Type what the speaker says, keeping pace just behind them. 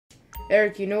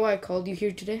Eric, you know why I called you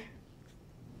here today?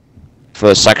 For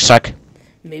the suck?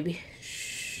 Maybe.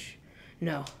 Shh.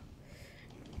 No.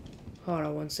 Hold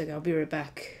on 1 second. I'll be right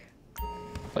back.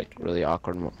 Like, really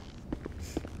awkward.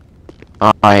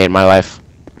 Oh, I hate my life.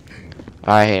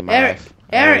 I hate my life.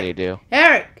 I really do.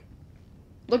 Eric!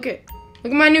 Look at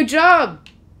my new job!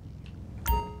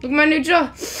 Look at my new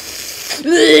job!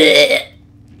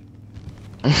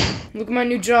 Look at my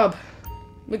new job.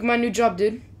 Look at my new job,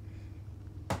 dude.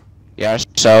 Yeah,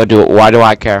 so why do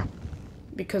I care?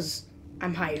 Because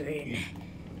I'm hiring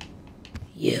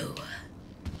you.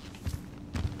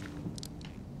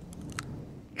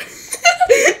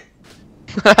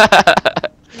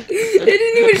 It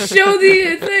didn't even show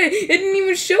the thing. It didn't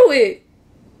even show it.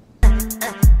 What's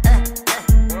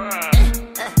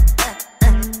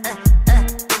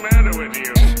the matter with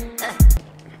you?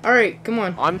 Alright, come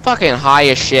on. I'm fucking high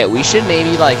as shit. We should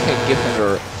maybe like give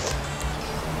her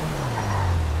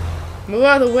Move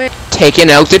out of the way. taking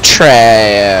out the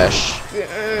trash.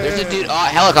 There's a dude. Oh,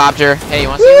 helicopter. Hey, you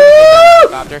want to see the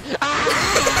helicopter? Ah!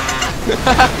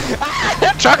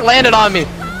 Truck landed on me.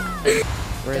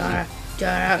 Where is he?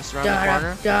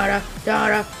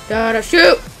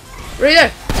 Shoot! Right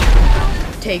there!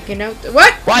 Taking out the—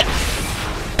 what? What?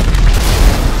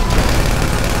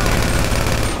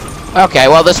 Okay,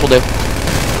 well this will do.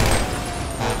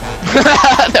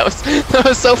 that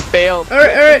was so failed.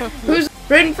 Alright, who's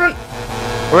right in front?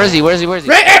 Where is he? Where is he? Where is he?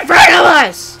 Right in front of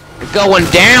us! We're going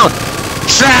down!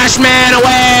 Trash man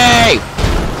away!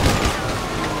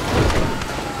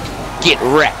 Get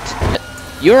wrecked.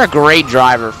 You're a great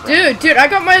driver, friend. Dude, I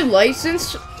got my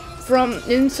license from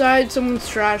inside someone's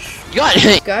trash. You got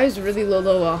This guy's really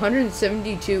low,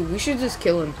 172. We should just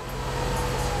kill him.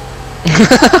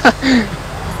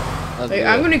 Like,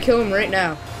 I'm gonna kill him right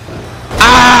now.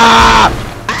 Ah!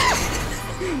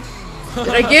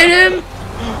 Did I get him?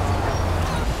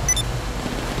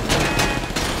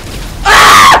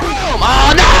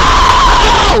 Oh no!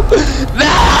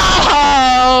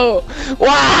 No!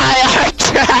 Why?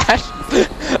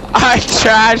 Our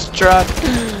trash truck.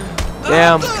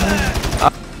 Damn.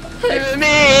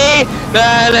 Me!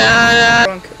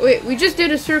 Wait, we just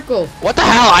did a circle. What the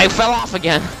hell? I fell off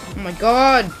again. Oh my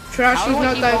god, trash How is do I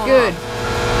not keep that going good.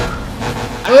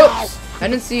 Ow. Oops, I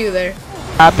didn't see you there.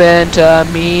 Happened to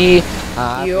me.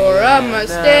 You're a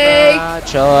mistake.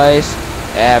 Choice.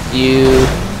 F you.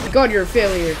 God, you're a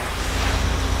failure.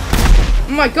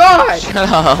 Oh my god! Shut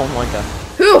up. Oh my god.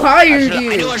 Who hired I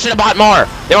you? knew I should have bought more.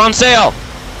 They're on sale.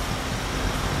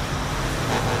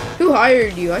 Who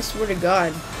hired you? I swear to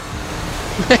God.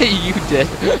 You did.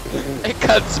 It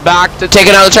cuts back to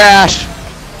taking out the trash.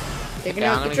 Taking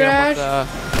Yeah, out I'm the gonna trash.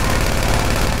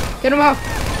 Get him off.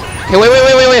 Okay,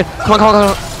 wait. Come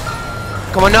on.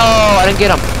 Come on, no, I didn't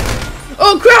get him.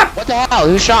 Oh crap! What the hell?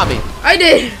 Who shot me? I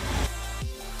did.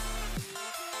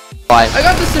 Why? I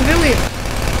got the civilian.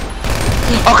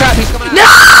 Oh crap, he's coming out. No!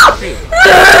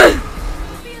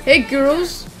 Hey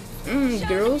girls.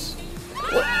 Girls.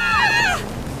 What?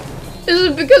 Is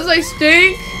it because I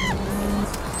stink?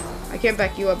 I can't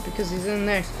back you up because he's in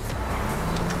there.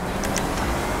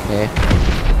 Okay.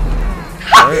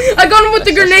 I got him with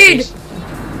the grenade!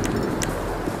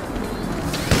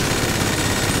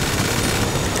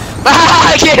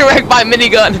 I get wrecked by a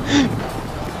minigun.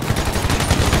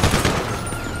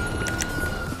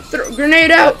 Throw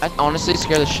grenade out! I honestly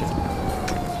scare the shit.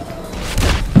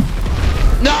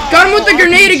 No! Got him with the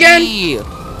grenade again!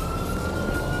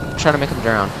 I'm trying to make him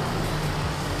drown.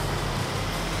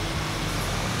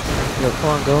 Yo, come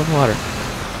on, go in the water.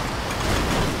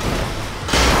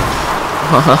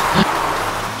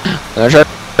 I'm gonna try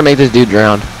to make this dude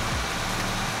drown.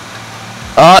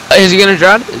 Is he gonna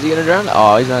drown? Is he gonna drown?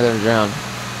 Oh, he's not gonna drown.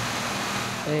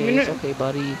 Hey, it's okay,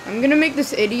 buddy. I'm gonna make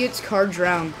this idiot's car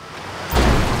drown.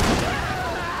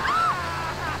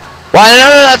 Why? No,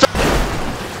 that's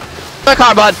my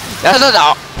car, bud. That's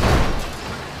not.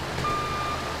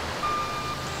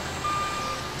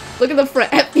 Look at the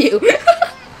front. F you.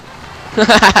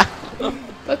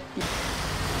 Fuck you.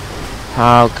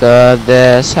 How could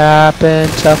this happen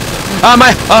to? Oh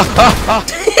my!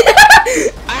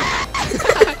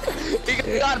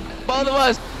 He got both of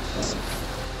us.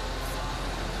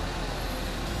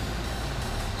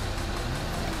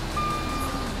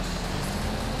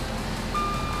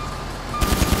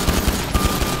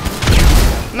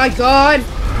 My god.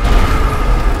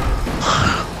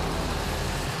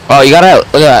 Oh, you got out.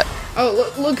 Look at that.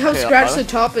 Oh, look how Okay, scratched the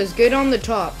top is. Get on the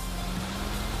top.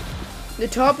 The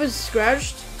top is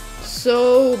scratched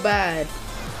so bad.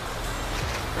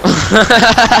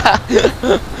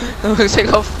 It looks like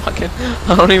a fucking.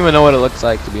 I don't even know what it looks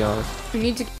like, to be honest. We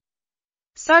need to.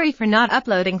 Sorry for not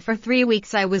uploading for 3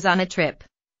 weeks. I was on a trip.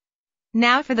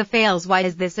 Now for the fails. Why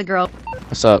is this a girl?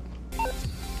 What's up?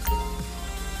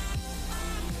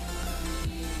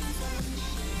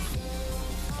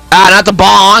 Ah, not the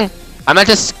bong! I meant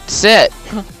to sit.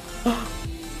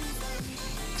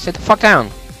 Sit the fuck down.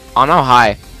 Oh no,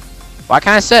 hi. Why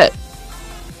can't I sit?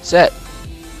 Sit.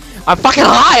 I'm fucking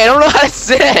high, I don't know how to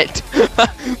sit!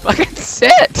 Fucking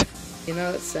sit! You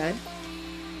know that's sad?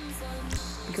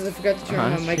 Because I forgot to turn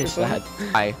on my microphone.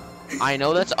 I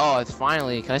know that's- oh, it's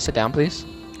finally- can I sit down, please?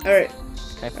 Alright.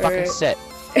 Can I fucking sit?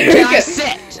 Eric, Can I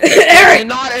sit? Eric!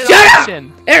 Not an Shut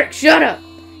option. up! Eric, shut up!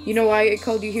 You know why I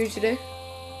called you here today?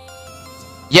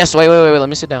 Yes, wait, let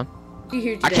me sit down. You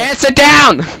here today? I can't sit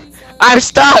down! I'm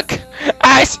stuck!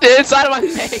 It's inside of my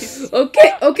face!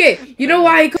 Okay, you know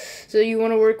why I called. So you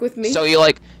want to work with me? So you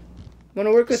like- Want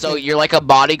to work with me? So you're like a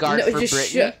bodyguard No, for just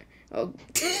Brittany? shut. Oh.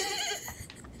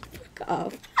 Fuck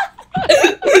off.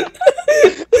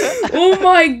 Oh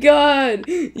my god!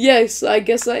 Yes, I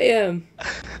guess I am.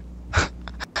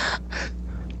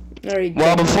 Alright,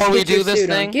 Well, before we get your do this suit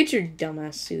on. thing- Get your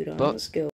dumbass suit on. But- Let's go.